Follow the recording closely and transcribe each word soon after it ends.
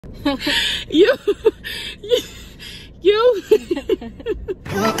You.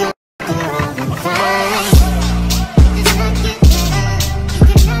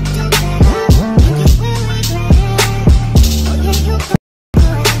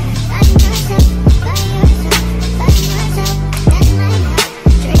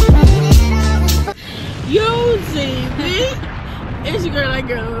 It's your girl, like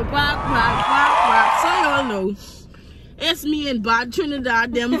girl, pop. So y'all know, it's me and Bad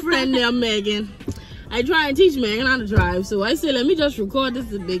Trinidad, them friend, them Megan. I try and teach Megan how to drive, so I say let me just record this.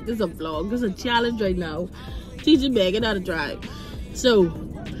 This is a vlog, this is a challenge right now, teaching Megan how to drive. So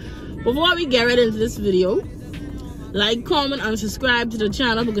before we get right into this video, like, comment, and subscribe to the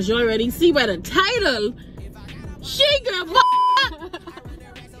channel because you already see by the title, she girl.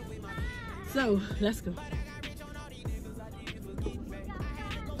 So let's go.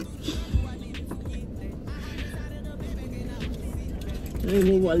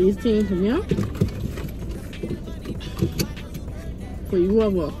 Remove all these things from here. For you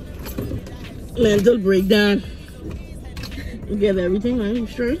have a mental breakdown. You get everything, right? You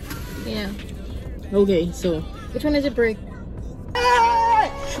sure? Yeah. Okay, so. Which one is it break?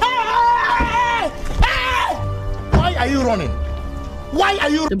 Why are you running? Why are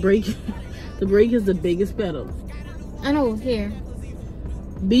you? The brake is the biggest pedal. I know, here.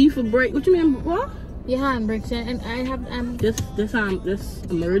 B for brake. What you mean? What? Your hand brakes, and I have this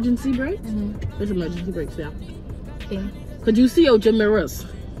emergency brake. This emergency brakes, yeah. Okay. Could you see out your mirrors?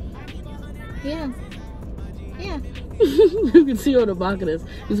 Yeah. You can see out the back of this.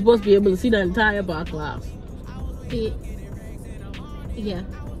 You're supposed to be able to see the entire back glass. Yeah.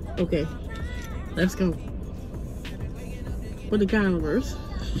 Okay. Let's go. Put the car in reverse.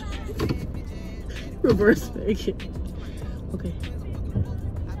 Reverse make it. Okay.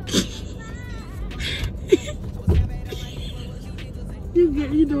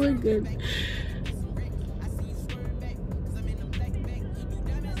 You're doing good.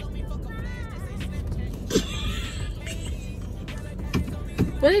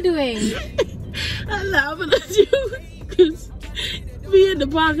 What are you doing? I'm laughing at you because me in the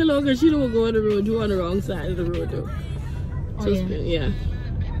parking lot because she don't go on the road. You're on the wrong side of the road though. Oh, so yeah. Yeah.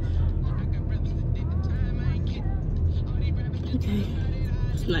 Okay.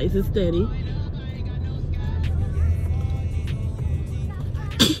 It's nice and steady.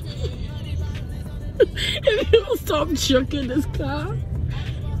 If you don't stop chucking this car.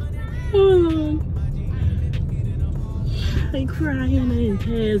 Hold on. I'm crying in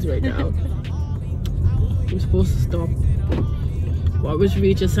tears right now. We're supposed to stop. Well, let's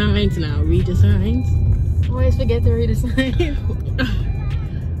read your signs now. Read your signs. I always forget to read the sign.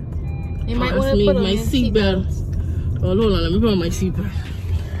 You might want to put on my your seatbelt. Oh, hold on. Let me put on my seatbelt.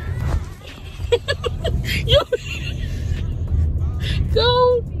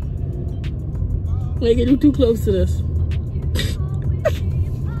 Go. Megan, you're too close to this.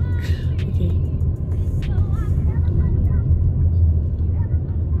 Okay.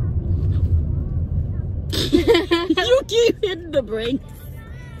 You keep hitting the brakes.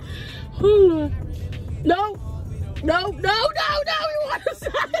 Hold on. No. We want the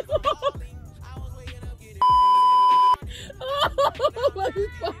sidewalk. Oh my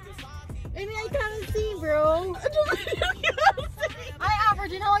God. And I can't see, bro. I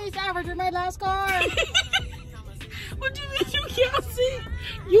average, you know I used to average with my last car. What do you mean you can't see?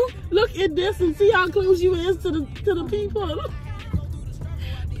 You look at this and see how close you is to the people.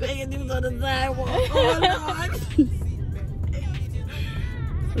 Megan, you on the sidewalk. Oh Lord.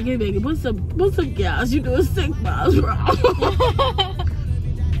 Okay, Megan, put some gas. You doing 6 miles per hour.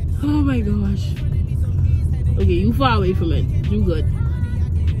 Oh my gosh. Okay, you far away from it. You good.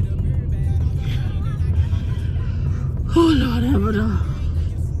 Oh Lord, Ever.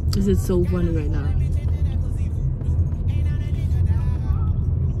 This is so funny right now.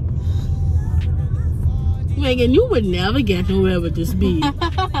 Megan, you would never get nowhere with this speed.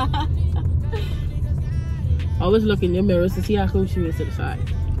 Always look in your mirrors to see how close you is to the side.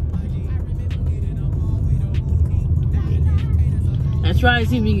 Let's try and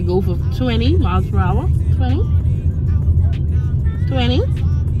see if we can go for 20 miles per hour. 20? 20?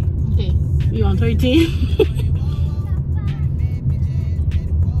 Okay. You on 13?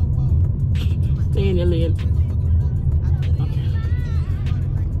 Stay in your lane.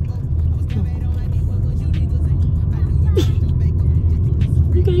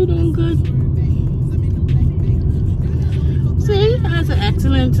 Okay, you're doing good. See, that's an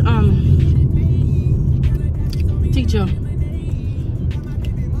excellent teacher.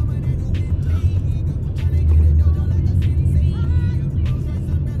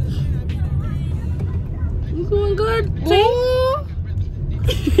 You're doing good. See?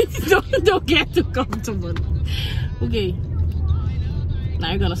 Don't get too comfortable. Okay. Now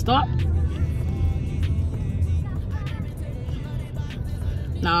you're gonna stop.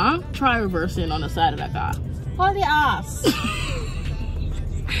 Now try reversing on the side of that car. Hold the ass.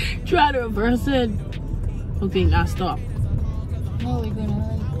 Try to reverse it. Okay, now stop. No, we're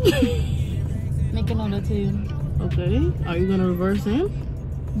gonna make another turn. Okay, are you gonna reverse in?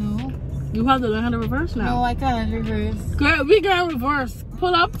 No. You have to learn how to reverse now. No, I can't reverse. Girl, we can reverse.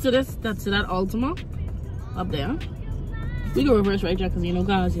 Pull up to this, to that Ultima. Up there. We can reverse right there because you know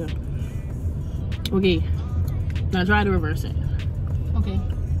cars here. Okay. Now try to reverse it. Okay.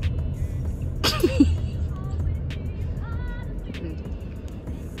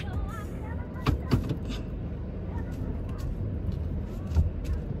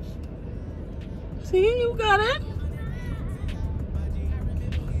 See, you got it.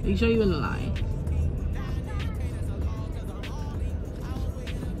 Make sure you're in the line.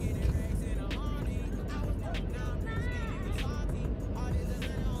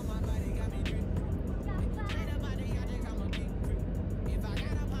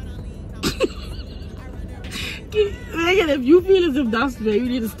 Megan, if you feel as if that's where you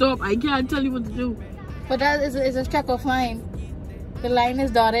need to stop, I can't tell you what to do. But that is a check of line. The line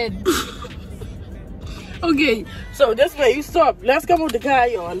is dotted. Okay, so this way you stop. Let's come with the car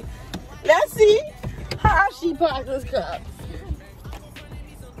on. Let's see how she parked this car.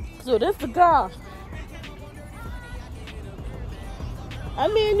 So this the car. I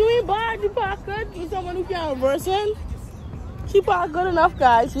mean, you ain't bad. You park good. You someone who can't reverse in. She parked good enough,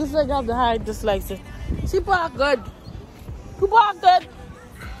 guys. She's like have the height just like it. She parked good. You parked good.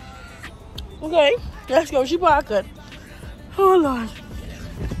 Okay, let's go. She parked good. Oh Lord.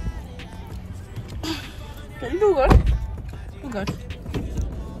 Okay, you do good. You good.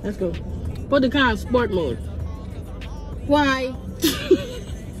 Let's go. Put the car in sport mode. Why?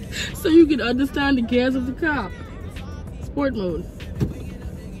 So you can understand the gears of the car. Sport mode.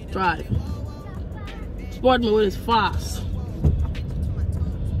 Drive. Sport mode is fast.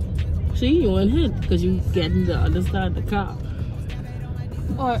 See, you won't hit because you getting to understand the car.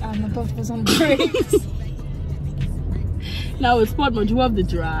 Or I'm about to put some brakes. Now in sport mode, you have to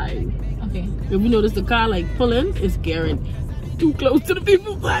drive. Okay. If you notice the car like pulling, it's gearing too close to the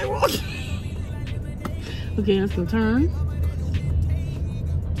people's sidewalk. Okay, let's go turn.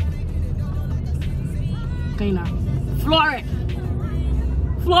 Okay, now floor it.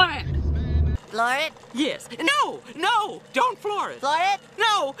 Floor it. Floor it? Yes. No, no, don't floor it. Floor it?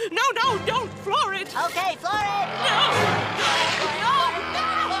 No, no, no, don't floor it. Okay, floor it. No.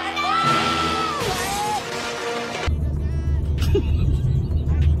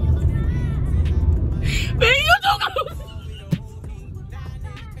 Man, you too close.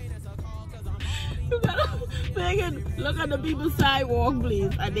 You gotta, Megan, look at the people's sidewalk,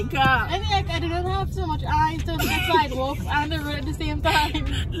 please, and the car. I think I don't have so much eyes to look at sidewalks and the road at the same time.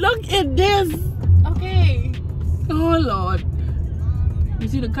 Look at this. Okay. Oh Lord. You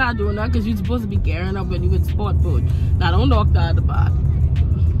see the car doing that because you're supposed to be gearing up when you in sport mode. Now don't knock that at the back.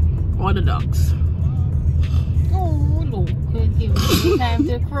 Or the ducks. Oh, look. Give me time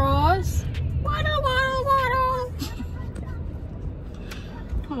to cross. Water.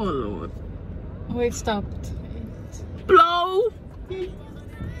 Oh Lord. Wait, stopped. Blow.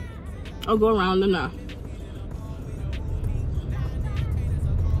 I'll go around the now.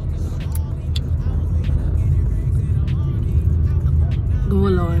 Oh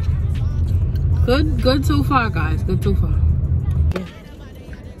Lord. Good so far, guys. Good so far. Yeah.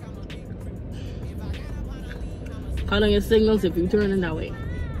 Count on your signals if you turn in that way.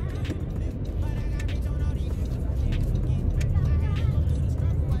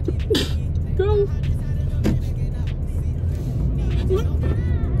 Go.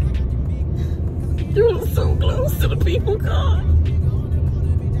 You're so close to the people car.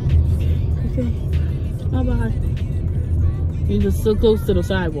 Okay. Bye bye. You're just so close to the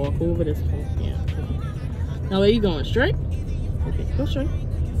sidewalk over this point. Yeah. Okay. Now where you going? Straight? Okay, go straight.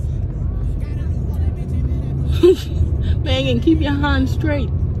 Megan, keep your hands straight.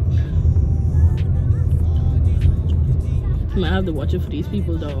 I might have to watch it for these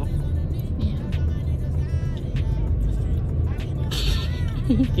people though. Yeah.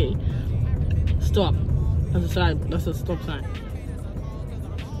 Okay. Stop. That's a side. That's a stop sign.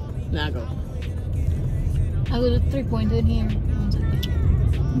 Now go. I got a 3-pointer in here. Once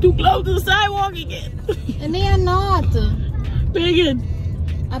again. Too close to the sidewalk again. And they are not. Megan.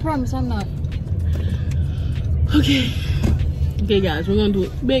 I promise I'm not. Okay. Okay, guys, we're gonna do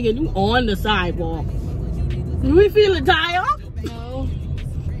it. Megan, you on the sidewalk. Do we feel the tire? No.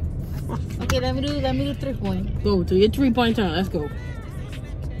 Okay, let me do 3-point. Go to your 3-point turn. Let's go.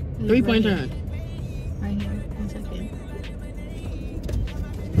 3-point turn. Right here. 1 second.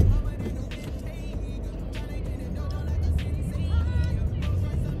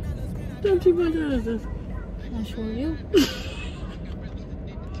 What 3-point turn is this? I'll show you.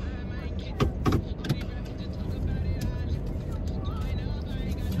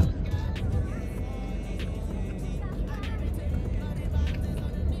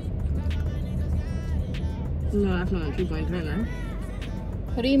 No, that's not a 3-point turn, right?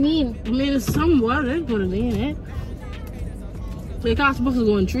 What do you mean? I mean, it's somewhat. They put it in it. They can't supposed to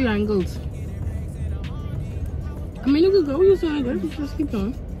go in triangles. I mean, you can go. You're saying good. Just keep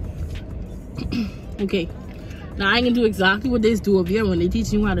going. Okay. Now I can do exactly what they do over here when they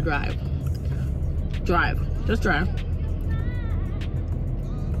teach you how to drive. Drive. Just drive.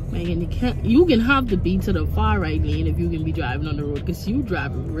 Megan, you can have to be to the far right lane if you can be driving on the road, because you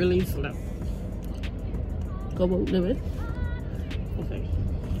drive really slow. Go about limit. Okay.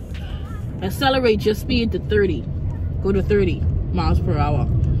 Accelerate your speed to 30. Go to 30 miles per hour.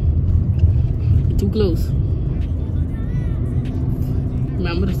 You're too close.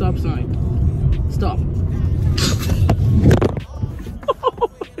 Remember the stop sign. Stop.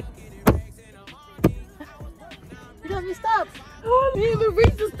 You told me stop. Oh, I didn't even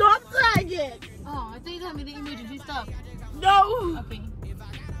reach the stop sign yet. Oh, I thought you told me the emergency stop. No. Okay.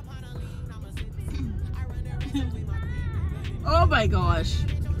 Oh my gosh.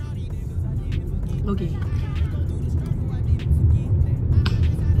 Okay.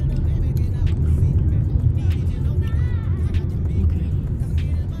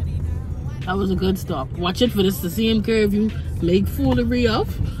 That was a good stop. Watch it for this, the same curve you make foolery of.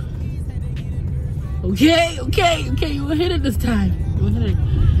 Okay, okay, okay. You will hit it this time. You will hit it.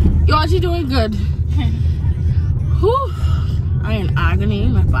 Yo, she doing good. Whew. I am in agony.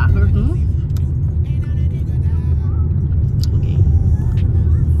 My back hurts. Okay.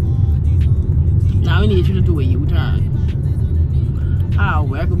 Now we need you to do a U-turn. Ah,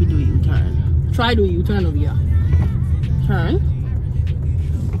 where could we do a U-turn? Try do a U-turn over here. Turn.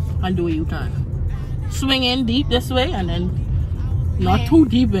 And do a U-turn. Swing in deep this way and then not too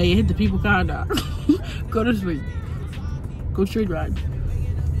deep where you hit the people car down. Go this way. Go straight right.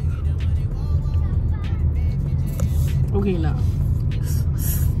 Okay, now.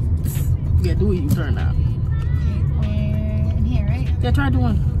 Yeah, do a U-turn now. Okay, in here, right? Yeah, try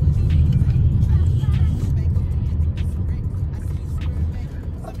doing.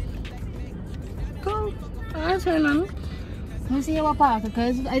 Go. I turn on. Let me see how I park,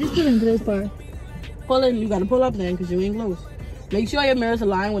 because I just put into this part. Pull in. You gotta pull up then, because you ain't close. Make sure your mirrors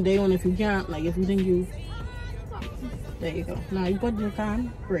align with day one if you can't. Like, if you think you... There you go. Now you put your car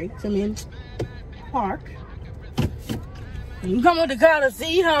on brakes. I mean, park. And you come with the car to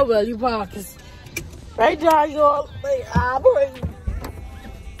see how well you park. Right there, you go. Like, operate.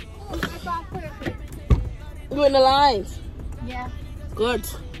 You in the lines? Yeah. Good.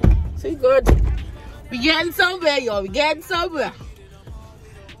 See, good. We getting somewhere, y'all. We getting somewhere.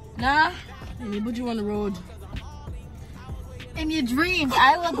 Nah, let me put you on the road. In your dreams,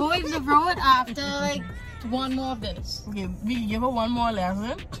 I will go in the road after like one more of this. Okay, we can give her one more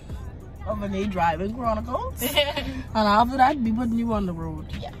lesson of a driving chronicles. And after that, we putting you on the road.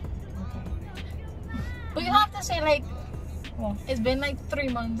 Yeah. Okay. But you have to say like, well, it's been like 3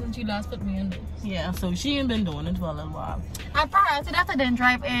 months since you last put me on this. Yeah, so she ain't been doing it for a little while. And prior to that, I didn't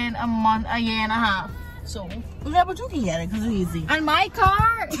drive in a year and a half. So. Yeah, but you can get it because it's easy. And my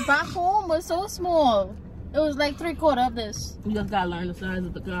car back home was so small. It was like 3/4 of this. You just gotta learn the size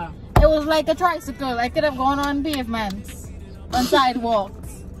of the car. It was like a tricycle. I could have gone on pavements, on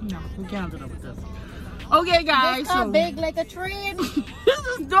sidewalks. No, we can't do that with this. Okay, guys. This car big like a train. This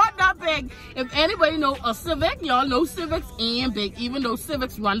is not that big. If anybody know a Civic, y'all know Civics ain't big, even though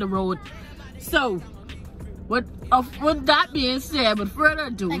Civics run the road. So, with that being said, but further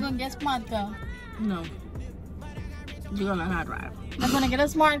ado, I'm gonna get a smart car. no, you're gonna learn how to drive. I'm gonna get a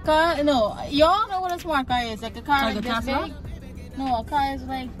smart car. No, y'all know what a smart car is. Like a car Like like a this Tesla? big. No, a car is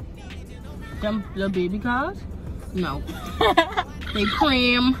like. Them little baby cars? No, they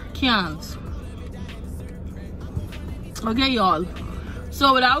cram cans. Okay, y'all.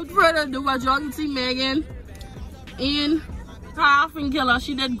 So without further ado, as y'all can see, Megan in half and killer,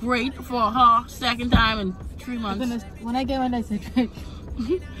 she did great for her second time in 3 months. When I get my license, right?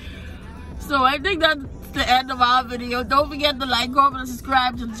 So I think that's the end of our video. Don't forget to like, comment, and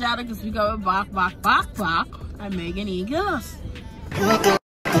subscribe to the channel because we go back. I'm Megan E. Gillis.